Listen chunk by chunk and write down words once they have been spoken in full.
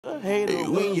hater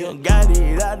when you got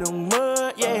it out the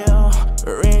mud, yeah.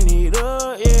 Ran it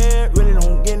up, yeah. Really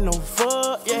don't get no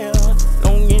fuck, yeah.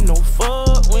 Don't get no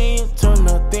fuck when you turn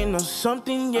nothing to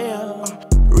something, yeah.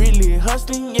 Really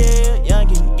hustling, yeah. Y'all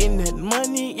getting that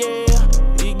money,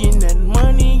 yeah. You getting that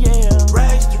money, yeah.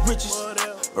 Rags to riches,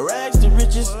 rags to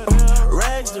riches,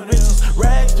 rags to riches,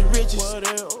 rags to riches,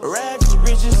 rags to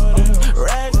riches,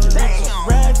 rags to riches,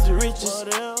 rags to riches,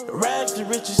 rags to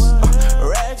riches,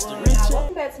 rags to riches.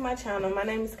 Welcome back to my channel. My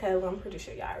name is Kayla. I'm pretty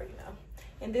sure y'all already know.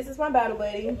 And this is my battle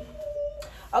buddy.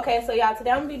 Okay, so y'all,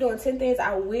 today I'm gonna be doing 10 things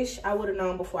I wish I would have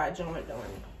known before I joined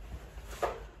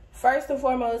doing. First and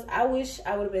foremost, I wish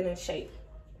I would have been in shape.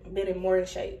 Been in more in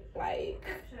shape. Like,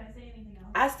 should I say anything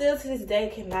else? I still to this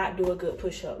day cannot do a good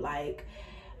push-up. Like,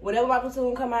 whenever my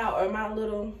platoon come out or my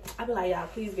little, I be like, y'all,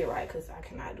 please get right, because I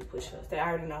cannot do push-ups. They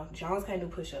already know. Jones can't do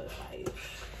push-ups. Like,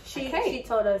 She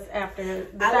told us after.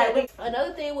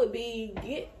 Another thing would be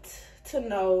get to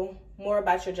know more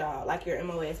about your job, like your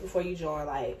MOS, before you join.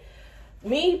 Like,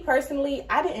 me personally,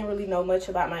 I didn't really know much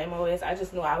about my MOS. I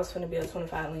just knew I was going to be a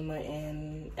 25 Lima,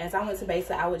 and as I went to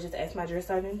basic, I would just ask my drill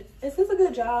sergeant, is this a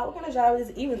good job? What kind of job is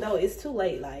it? Even though it's too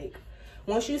late. Like,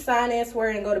 once you sign in,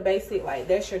 swear, and go to basic, like,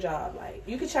 that's your job. Like,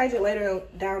 you can change it later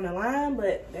down the line,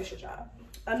 but that's your job.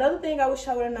 Another thing I wish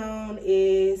I would have known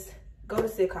is go to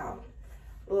sick call.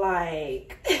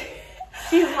 Like,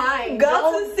 she's lying.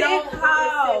 Go to sick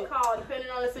call, depending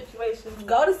on the situation.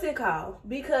 Go to sick call,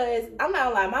 because I'm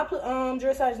not gonna lie, my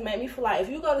drill sergeants made me feel like if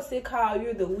you go to sick call,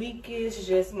 you're the weakest,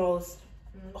 just most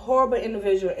horrible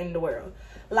individual in the world.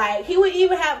 Like, he would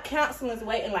even have counselors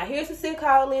waiting. Like, here's the sick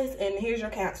call list, and here's your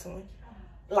counseling.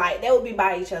 Like, they would be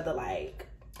by each other. Like,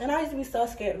 and I used to be so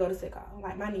scared to go to sick call.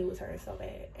 Like, my knee was hurting so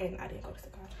bad, and I didn't go to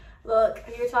sick call. Look,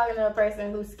 you're talking to a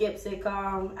person who skipped sick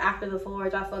call after the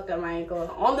forge. I fucked up my ankle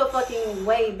on the fucking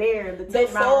way there. The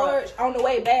forge on the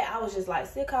way back, I was just like,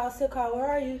 sick call, where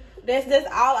are you? That's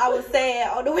all I was saying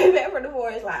on the way back from the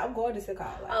forge. Like, I'm going to sick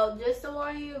call. Like, oh, just to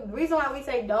warn you, the reason why we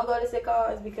say don't go to sick call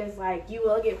is because, like, you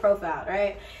will get profiled,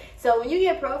 right? So when you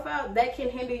get profiled, that can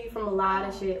hinder you from a lot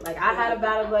of shit. Like, I had a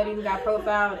battle buddy who got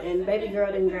profiled, and baby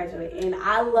girl didn't graduate, and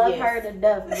I love her to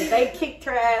death. But they kicked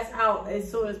her ass out as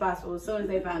soon as possible, as soon as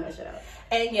they found that shit out.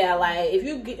 And yeah, like,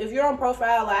 if you're on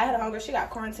profile, like, I had a hunger, she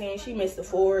got quarantined, she missed the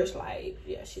forge. Like,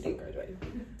 yeah, she didn't graduate.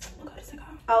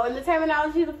 Oh, and the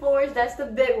terminology of the forge, that's the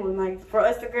big one, like, for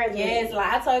us to graduate. Yes,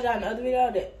 like I told y'all in the other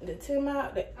video, that the 10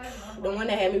 mile, the one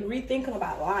that had me rethinking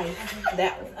about life,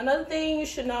 that one. Another thing you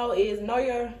should know is know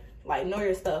your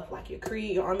stuff, like your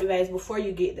creed, your army badge, before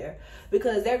you get there,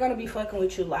 because they're gonna be fucking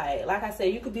with you. Like I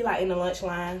said, you could be like in the lunch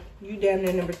line, you damn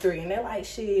near number 3, and they're like,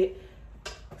 shit,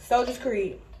 soldier's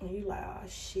creed. And you like, oh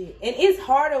shit. And it's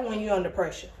harder when you're under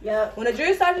pressure. Yep. When a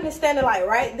drill sergeant is standing like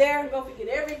right there, you're gonna forget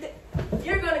everything.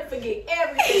 You're gonna forget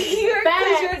everything.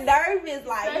 Because you're nervous,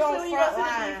 like you're on front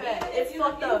line.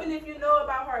 Even if you know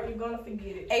about her, you're gonna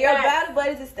forget it. And your battle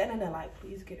buddies is standing there like,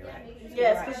 please get it right.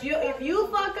 Yes, because if you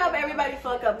fuck up, everybody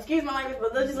fuck up. Excuse my language,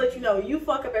 but let's just let you know, you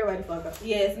fuck up, everybody fuck up.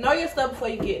 Yes, know your stuff before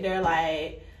you get there.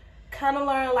 Like, kind of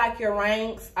learn like your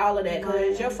ranks, all of that.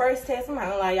 Because your first test, I'm not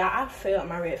gonna lie, y'all, I failed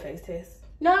my red face test.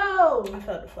 No, I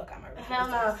felt the fuck out my red face. Hell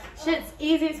no. Shit's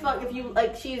easy as fuck if you,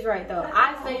 like, she's right though.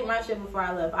 I studied my shit before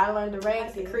I left. I learned the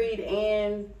ranks, the creed,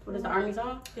 and what is the army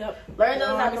song? Yep. Learn those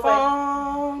out the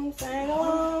way. Sing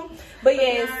along. But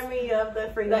yes, the army of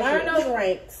the free. Learn those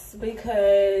ranks,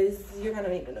 because you're gonna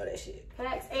need to know that shit.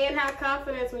 Facts. And have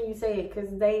confidence when you say it,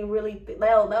 because they really,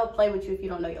 they'll play with you if you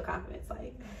don't know your confidence.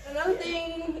 Like, another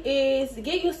thing is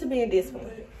get used to being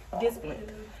disciplined.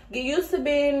 Get used to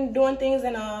doing things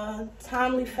in a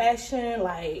timely fashion.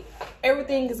 Like,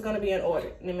 everything is going to be in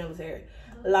order in the military.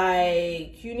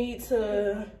 Like, you need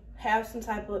to have some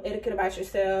type of etiquette about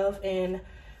yourself, and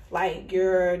like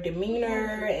your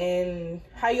demeanor and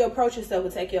how you approach yourself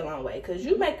will take you a long way. Because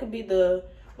you could be the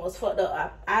most fucked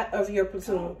up out of your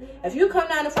platoon. If you come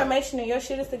down to formation and your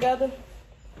shit is together,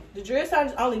 the drill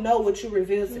sergeants only know what you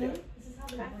reveal to them.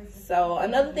 So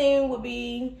another thing would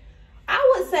be,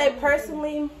 I would say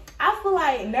personally, I feel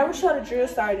like never show the drill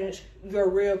sergeant your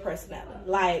real personality.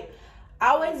 Like,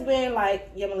 always been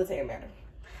like your military manner.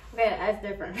 Okay, that's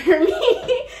different for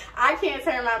me. I can't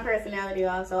turn my personality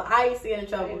off, so I used to get in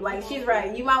trouble. Like, she's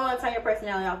right. You might want to turn your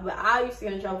personality off, but I used to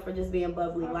get in trouble for just being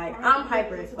bubbly. Like, I'm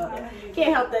hyper as fuck.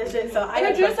 Can't help that shit, so I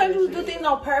And the drill sergeants do things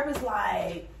on purpose,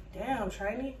 like, damn,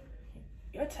 trainee,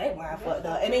 your tape line fucked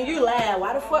up. And then you laugh.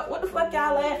 What the fuck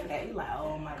y'all laughing at? You like,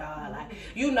 oh my God. Like,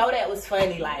 you know that was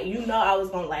funny. Like, you know I was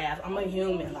gonna laugh. I'm a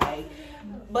human. Like,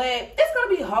 but it's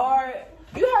gonna be hard.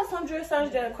 You have some drill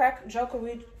sergeants that crack a joke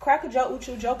with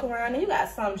you, joke around, and you got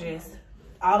some just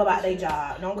all about their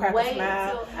job. Don't crack a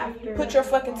smile. Put your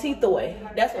fucking teeth away.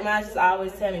 That's what mine just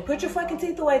always tell me. Put your fucking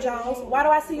teeth away, Jones. Why do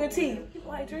I see your teeth?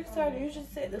 Like, Drake Starter, you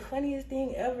just said the funniest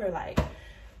thing ever. Like,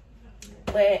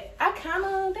 but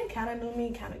they kind of knew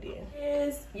me, kind of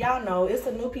did. Y'all know, it's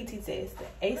a new PT test, the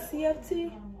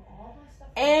ACFT.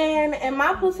 And in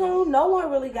my platoon, no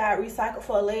one really got recycled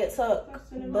for a leg tuck.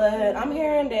 But I'm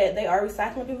hearing that they are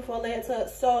recycling people for a leg tuck.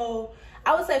 So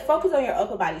I would say focus on your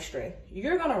upper body strength.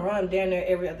 You're going to run down there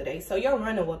every other day. So your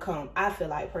running will come, I feel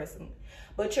like, personally.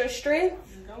 But your strength,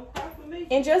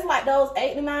 and just like those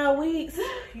 8 to 9 weeks,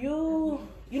 you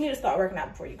need to start working out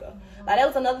before you go. Like, that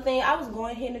was another thing. I was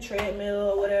going hitting the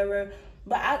treadmill or whatever.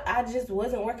 But I just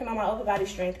wasn't working on my upper body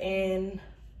strength. And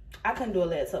I couldn't do a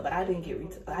leg tuck, but I didn't get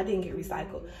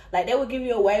recycled. Like, they would give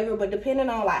you a waiver, but depending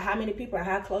on like how many people and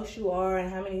how close you are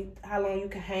and how long you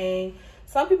can hang,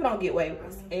 some people don't get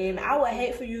waivers. And I would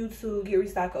hate for you to get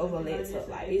recycled over a leg tuck.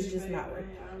 Like, it's just not worth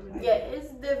it. Like, yeah,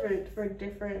 it's different for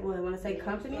different. What I want to say,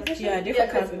 companies. And shit? Yeah,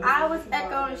 different companies. I was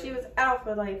Echo and she was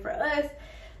Alpha. Like, for us,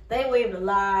 they waived a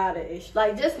lot of issues.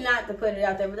 Like, just not to put it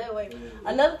out there, but they waived.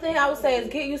 Another thing I would say is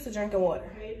get used to drinking water.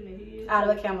 Out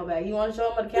of a Camelback. You want to show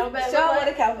them what a Camelback Show them what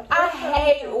a Camelback. I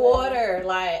hate water.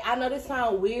 Like, I know this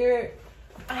sounds weird.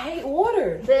 I hate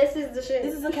water. This is the shit.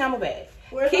 This is a Camelback.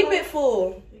 Keep it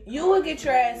full. You will get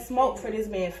your ass smoked for this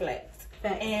being flat.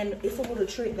 And it's a little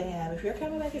trick they have. If your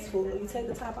Camelback is full, you take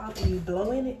the top off and you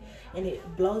blow in it, and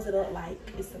it blows it up like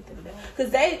it's something to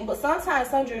that. But sometimes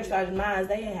some drill sergeant mines,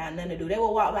 they ain't have nothing to do. They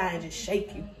will walk by and just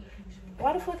shake you.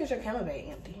 Why the fuck is your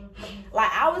Camelback empty? Like,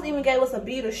 I was even gave us a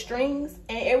bead of strings,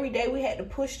 and every day we had to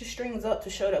push the strings up to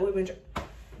show that we've been drinking.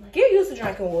 Get used to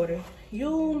drinking water.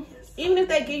 Even if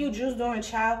they give you juice during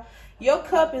chow, your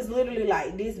cup is literally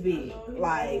like this big.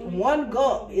 Like, one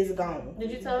gulp is gone.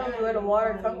 Did you tell them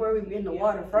where we getting the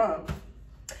water from?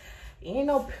 Ain't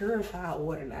no purified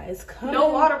water now. It's coming. No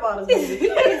water bottles.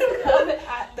 It's coming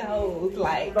out the hose.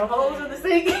 Like, the hose of the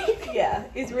sink. Yeah,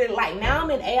 it's really like, now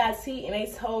I'm in AIT and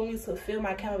they told me to fill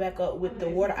my Camelback up with the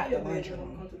water out the laundry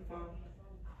room.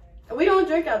 We don't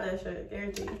drink out that shit,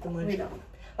 guaranteed. We don't.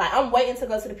 Like, I'm waiting to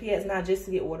go to the PS now just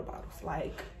to get water bottles,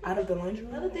 like, out of the laundry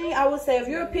room. Another thing I would say, if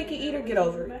you're a picky eater, get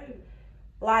over it.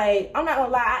 Like, I'm not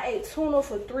gonna lie, I ate tuna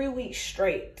for 3 weeks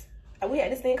straight. We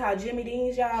had this thing called Jimmy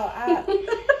Dean's, y'all.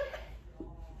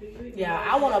 Yeah,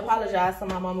 I want to apologize to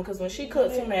my mama, because when she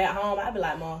cooked tuna at home, I'd be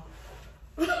like, Mom,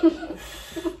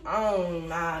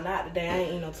 nah, not today. I ain't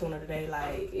eating no tuna today.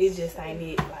 Like, it just ain't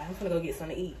it. Like, I'm finna go get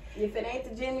something to eat. If it ain't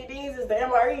the Jimmy Dean's, it's the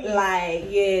MRE. Like,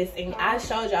 yes, and I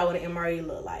showed y'all what an MRE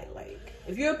look like. Like,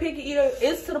 if you're a picky eater,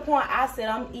 it's to the point I said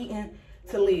I'm eating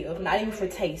to live, not even for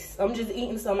taste. I'm just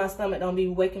eating so my stomach don't be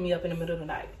waking me up in the middle of the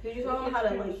night. Did you tell them how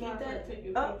to like heat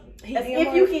that up?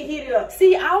 If you can heat it up.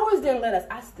 See, ours didn't let us.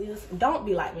 I still don't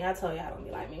be like me. I tell y'all, don't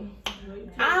be like me.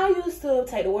 I used to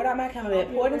take the water out of my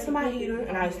Camelback, pour it into my heater,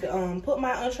 and I used to put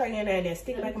my entree in there and then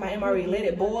stick it back in my MRE, let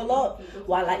it boil up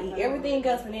while I eat everything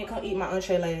else, and then come eat my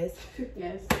entree last.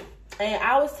 Yes. And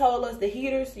I was told us the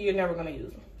heaters, you're never gonna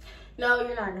use them. No,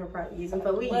 you're not gonna probably use them,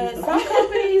 but we use them. Some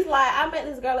companies, like, I met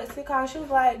this girl at Sitcom, she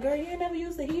was like, girl, you ain't never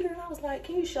used the heater? And I was like,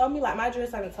 can you show me? Like, my dress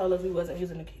sergeant told us we wasn't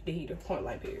using the heater, point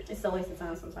blank period. It's a waste of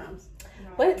time sometimes.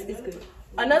 But it's good.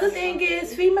 Another thing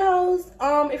is, females,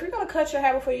 if you're gonna cut your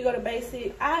hair before you go to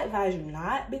basic, I advise you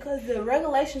not, because the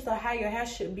regulations of how your hair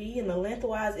should be and the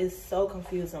lengthwise is so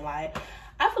confusing. Like,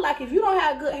 I feel like if you don't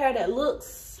have good hair that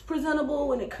looks presentable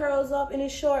when it curls up and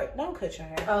it's short, don't cut your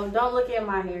hair. Oh, don't look at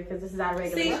my hair, because this is out of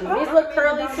regulation. See, these look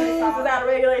curly too. This is out of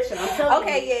regulation. I'm telling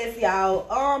you. Okay, yes, y'all.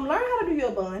 Learn how to do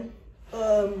your bun.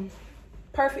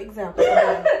 Perfect example.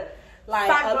 Like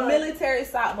sock a military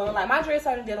sock bun. Like, my dress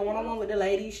sergeant did a one-on-one with the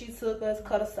lady. She took us,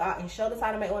 cut a sock, and showed us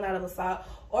how to make one out of a sock.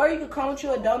 Or you could come with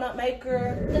you a donut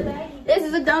maker. This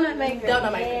is a donut maker.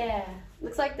 Donut maker. Yeah.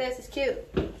 Looks like this. It's cute.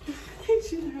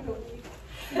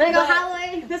 There go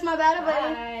Holloway. This is my battle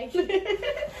buddy.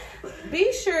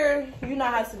 Be sure you know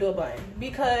how to do a bun,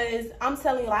 because I'm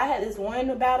telling you, I had this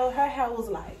one battle. Her hair was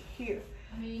like here,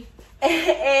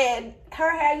 and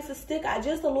her hair used to stick out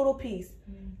just a little piece.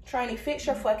 Trying to fix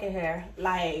your fucking hair,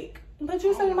 like, but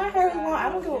you say my hair is long. I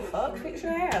don't give a fuck. Fix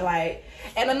your hair, like.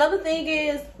 And another thing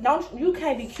is, you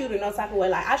can't be cute in no type of way.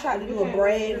 Like, I tried to do a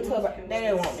braid to a, they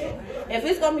didn't want that. If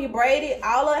it's gonna be braided,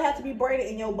 all of it have to be braided,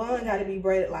 and your bun got to be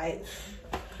braided. Like,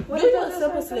 do a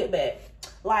simple slip back.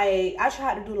 Like, I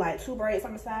tried to do like 2 braids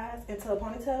on the sides into a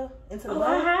ponytail, into the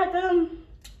bun. I had them.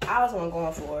 I was one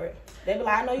going for it. They be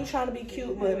like, I know you trying to be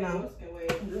cute, but no.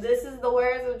 This is the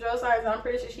words of Joe Sars. I'm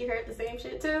pretty sure she heard the same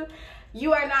shit too.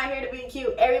 You are not here to be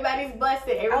cute. Everybody's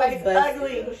busted. Everybody's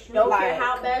ugly. Don't care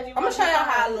how bad you. I'm gonna show y'all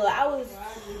how I look.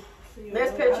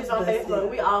 There's pictures on Facebook.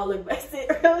 We all look busted.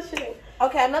 Real shit.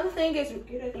 Okay, another thing is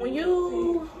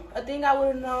a thing I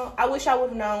would have known, I wish I would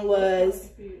have known was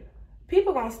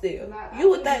people gonna steal. You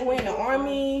would think we're in the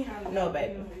army. No,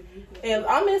 baby. If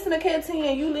I'm missing a canteen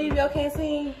and you leave your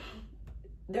canteen,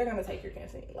 they're gonna take your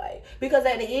canteen. Like, because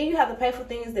at the end you have to pay for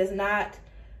things that's not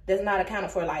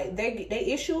accounted for. Like, they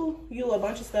issue you a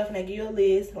bunch of stuff and they give you a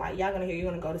list. Like, y'all gonna hear you're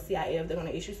gonna go to CIF, they're gonna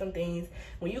issue some things.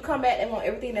 When you come back, they want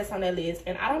everything that's on that list.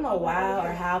 And I don't know why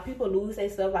or how people lose their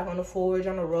stuff, like on the forge,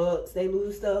 on the rugs, they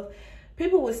lose stuff.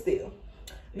 People will steal.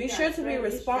 Be sure to be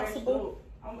responsible,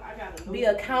 be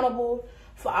accountable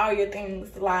for all your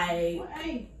things. Like,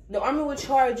 the army will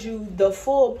charge you the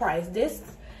full price.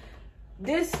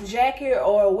 This jacket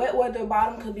or wet weather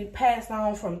bottom could be passed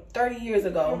on from 30 years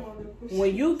ago.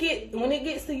 When it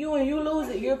gets to you and you lose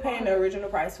it, you're paying the original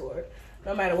price for it,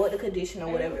 no matter what the condition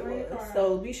or whatever it was.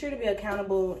 So be sure to be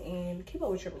accountable and keep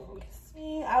up with your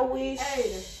belongings. I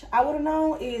wish I would have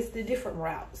known is the different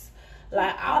routes.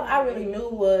 Like, all I really knew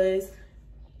was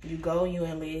you go and you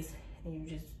enlist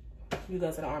and you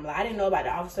go to the army. Like, I didn't know about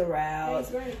the officer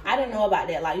routes. I didn't know about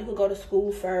that. Like, you could go to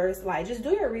school first. Like, just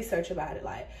do your research about it.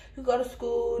 Like, you go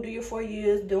to be your 4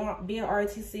 years, be an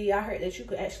RTC. I heard that you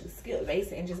could actually skip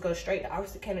basic and just go straight to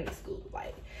officer candidate school.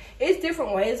 Like, it's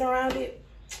different ways around it.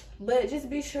 But just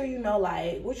be sure you know,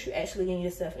 like, what you actually getting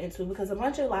yourself into. Because a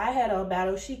bunch of, like, I had a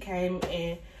battle. She came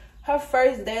and her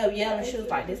first day of yelling, she was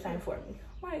like, this ain't for me.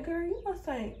 I'm like, girl, you must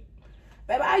think.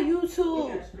 Baby, I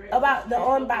YouTube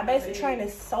about basic training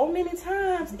so many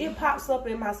times. It pops up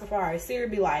in my Safari. Siri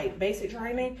be like, basic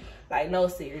training? Like, no,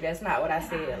 Siri, that's not what I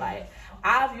said. Like,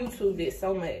 I've YouTubed it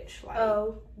so much.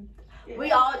 Like,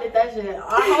 we all did that shit.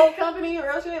 Our whole company,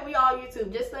 real shit, we all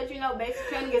YouTube. Just to let you know, basic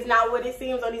training is not what it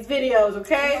seems on these videos,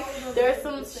 okay? There's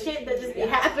some shit that just be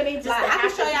happening. Just like, I can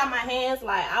show y'all my hands.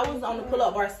 Like, I was on the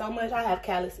pull-up bar so much, I have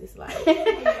calluses. Like,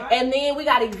 and then we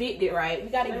got evicted, right? We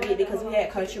got evicted because we had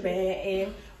contraband.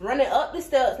 And running up the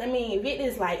steps, I mean, evicted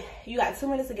is like, you got 2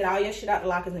 minutes to get all your shit out the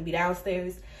lockers and be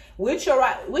downstairs with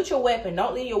your weapon.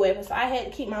 Don't leave your weapon. So I had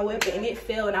to keep my weapon, and it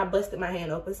fell, and I busted my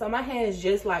hand open. So my hand is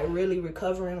just like really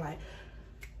recovering. Like,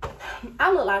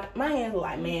 my hands look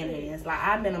like man hands. Like,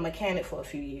 I've been a mechanic for a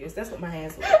few years. That's what my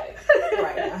hands look like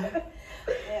right now.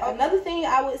 Another thing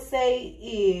I would say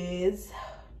is,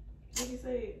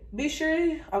 be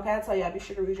sure, okay, I tell y'all, be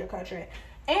sure to read your contract.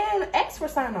 And ask for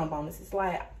sign-on bonuses.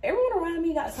 Like, everyone around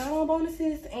me got sign-on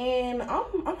bonuses, and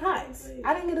I'm hot.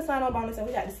 I didn't get a sign-on bonus, and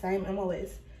we got the same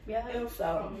MOS. Yeah.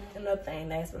 So, another thing,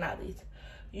 last but not least,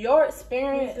 your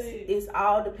experience is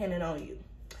all dependent on you.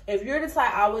 If you're the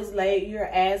type always late, you're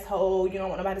an asshole, you don't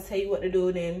want nobody to tell you what to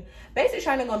do, then basic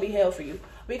training gonna be hell for you.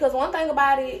 Because one thing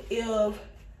about it, if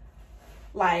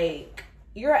like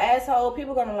you're an asshole,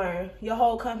 people gonna learn. Your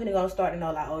whole company gonna start to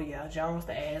know, like, oh yeah, Jones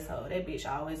the asshole. That bitch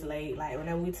always late. Like,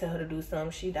 whenever we tell her to do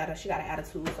something, she got an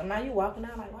attitude. So now you walking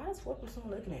out like, why is 4%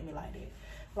 looking at me like that?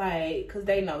 Like, cause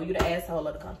they know you the asshole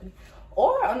of the company.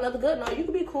 Or another good note, you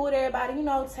can be cool with everybody. You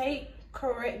know, take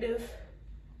corrective.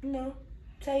 You know,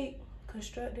 take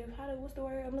constructive. What's the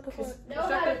word I'm looking for? Know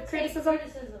how to take criticism.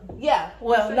 Yeah.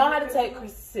 Well, know how to take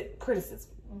criticism.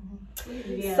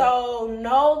 Yeah. So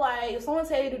know, like, if someone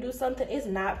tell you to do something, it's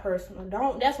not personal.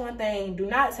 That's one thing. Do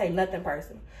not say nothing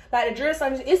personal. Like, the drill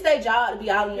sergeant, it's their job to be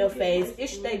out in your face.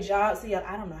 It's their job to yell.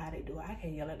 I don't know how they do it. I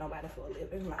can't yell at nobody for a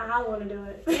living. Like, I want to do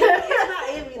it. It's not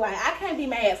in me. Like, I can't be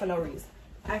mad for no reason.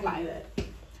 I can do that.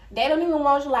 They don't even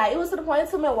want you. Like, it was to the point it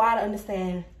took me a while to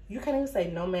understand. You can't even say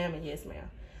no ma'am and yes ma'am.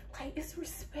 Like, it's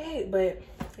respect, but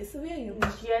it's civilian.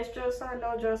 Yes, drill sergeant,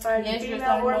 no drill sergeant. Yes, drill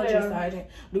sergeant, no drill sergeant.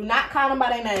 Do not call them by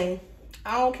their name.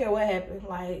 I don't care what happened.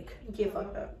 Like, get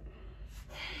fucked up.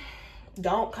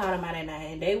 Don't call them by their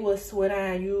name. They will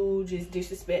swear on you just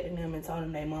disrespecting them and telling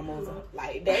them their mama was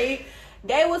like, they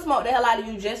will smoke the hell out of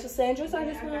you just for saying drill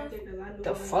sergeant.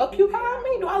 The fuck you call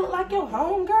me? Do I look like your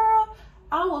home girl?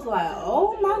 I was like,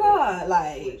 oh my God,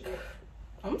 like,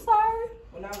 I'm sorry.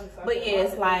 But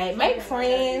yes, like, make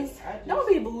friends. Don't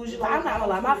be bougie. Like, I'm not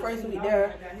gonna lie, my first week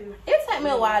there, it took me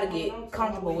a while to get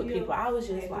comfortable with people. I was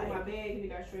just like,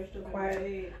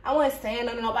 quiet. I wasn't saying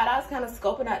nothing to nobody. I was kind of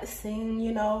scoping out the scene,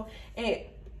 you know. And,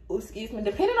 excuse me,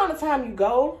 depending on the time you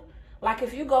go, like,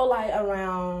 if you go like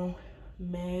around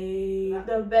May,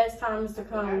 the best times to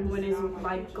come when it's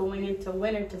like going into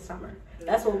winter to summer.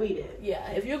 That's what we did. Yeah,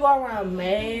 if you go around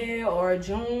May or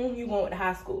June, you going with the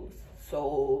high schools.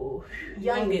 So you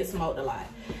don't get smoked a lot.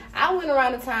 I went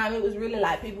around the time it was really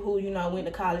like people who, you know, went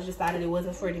to college, decided it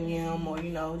wasn't for them, or, you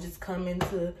know, just coming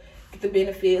to get the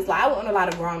benefits. Like, I went on a lot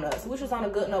of grown-ups, which was on a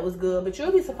good note, was good. But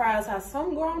you'll be surprised how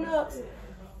some grown-ups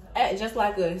act just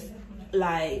like us.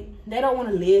 Like, they don't want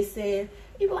to listen.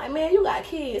 You be like, man, you got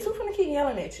kids. Who finna keep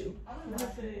yelling at you?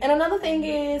 And another thing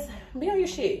is, be on your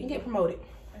shit. You get promoted.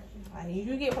 Like,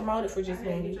 you get promoted for just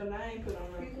being you.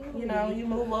 You know, you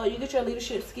move up, you get your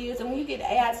leadership skills, and when you get the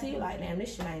AIT, you're like, damn,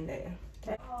 this shit ain't there.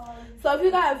 So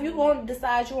if you want to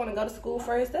decide you want to go to school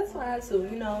first, that's fine too.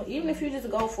 You know, even if you just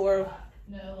go for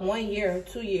 1 year or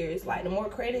 2 years, like the more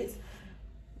credits,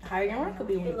 higher your rank could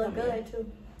be. It look good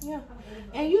too. Yeah,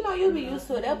 and you know you'll be used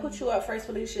to it. They'll put you up first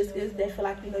for leadership skills. They feel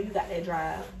like you know you got that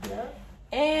drive. Yeah.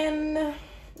 And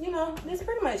you know that's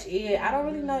pretty much it. I don't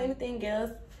really know anything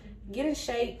else. Get in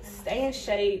shape, stay in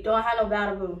shape. Don't have no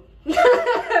battle boo.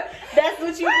 That's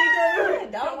what you be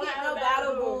doing. Don't get no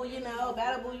battle boo. You know,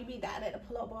 battle boo, you be down at the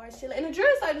pull-up bar and shit. And the drill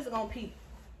sergeants are gonna peep.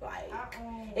 Like,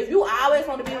 if you always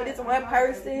want to be with this one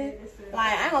person,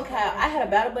 like I ain't gonna care. I had a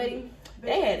battle buddy.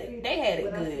 They had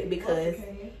it good because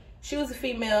she was a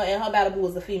female and her battle boo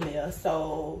was a female.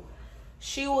 So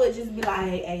she would just be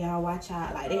like, "Hey y'all, watch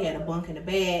out!" Like they had a bunk in the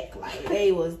back. Like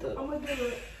they was the.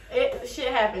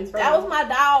 Shit happens. Bro. That was my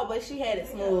dog, but she had it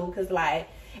smooth. Cause like,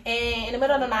 and in the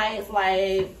middle of the night, it's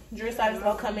like drill sergeants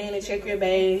gonna come in and check your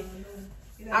bag.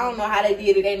 I don't know how they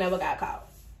did it. They never got caught.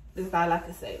 That's all I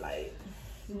can say. Like,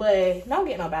 but don't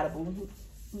get no battle boo.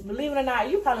 Believe it or not,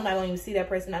 you probably not gonna even see that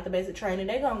person after basic training.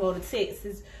 They gonna go to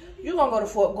Texas. You gonna go to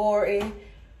Fort Gordon.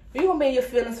 You gonna be in your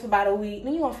feelings for about a week.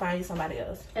 Then you gonna find you somebody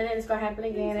else. And then it's gonna happen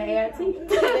again at AIT.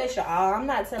 That's your all. I'm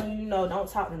not telling you,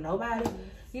 don't talk to nobody.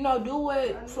 You know, do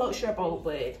what floats your boat,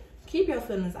 but keep your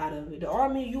feelings out of it. The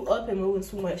Army, you up and moving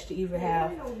too much to even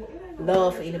have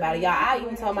love for anybody. Y'all, I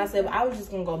even told myself I was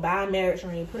just gonna go buy a marriage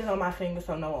ring, put it on my finger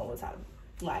so no one would talk.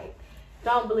 Like,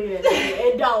 don't believe it.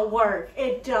 It don't work.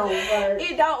 It don't work.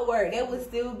 It don't work. It would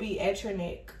still be at your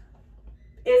neck.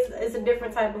 It's a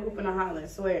different type of hooping and hollering,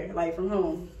 swear. Like from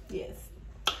home. Yes.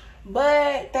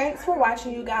 But thanks for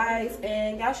watching, you guys.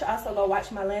 And y'all should also go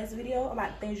watch my last video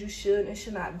about things you should and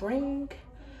should not bring.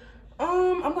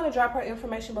 I'm gonna drop her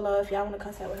information below if y'all want to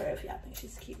contact with her if y'all think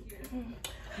she's cute.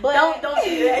 But don't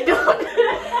do that. Don't do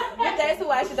that. But thanks for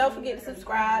watching. Don't forget to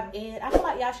subscribe, and I feel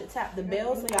like y'all should tap the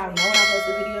bell so y'all know when I post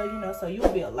a video. You know, so you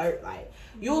will be alert. Like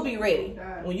you will be ready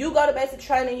when you go to basic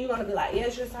training. You're gonna be like,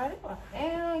 yes, you're starting.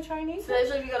 And training.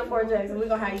 Especially if you go to Fort Jackson, we're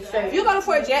gonna have you straight. If you go to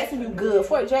Fort Jackson, you good.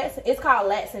 Fort Jackson, it's called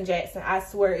Latson Jackson. I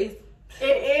swear, it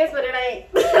is, but it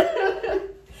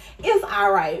ain't. It's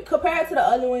alright. Compared to the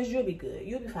other ones, you'll be good.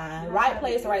 You'll be fine. Right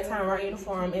place, right time, right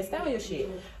uniform, and stay on your shit.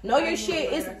 Know your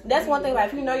shit. That's one thing. Like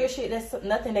if you know your shit, that's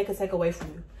nothing they can take away from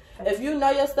you. If you know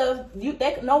your stuff,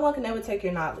 no one can ever take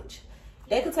your knowledge.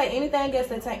 They can take anything else.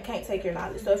 They can't take your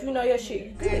knowledge. So if you know your shit,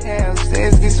 you good.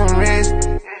 Get some rest.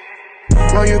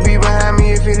 Know you'll be behind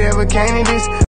me if it ever came to this.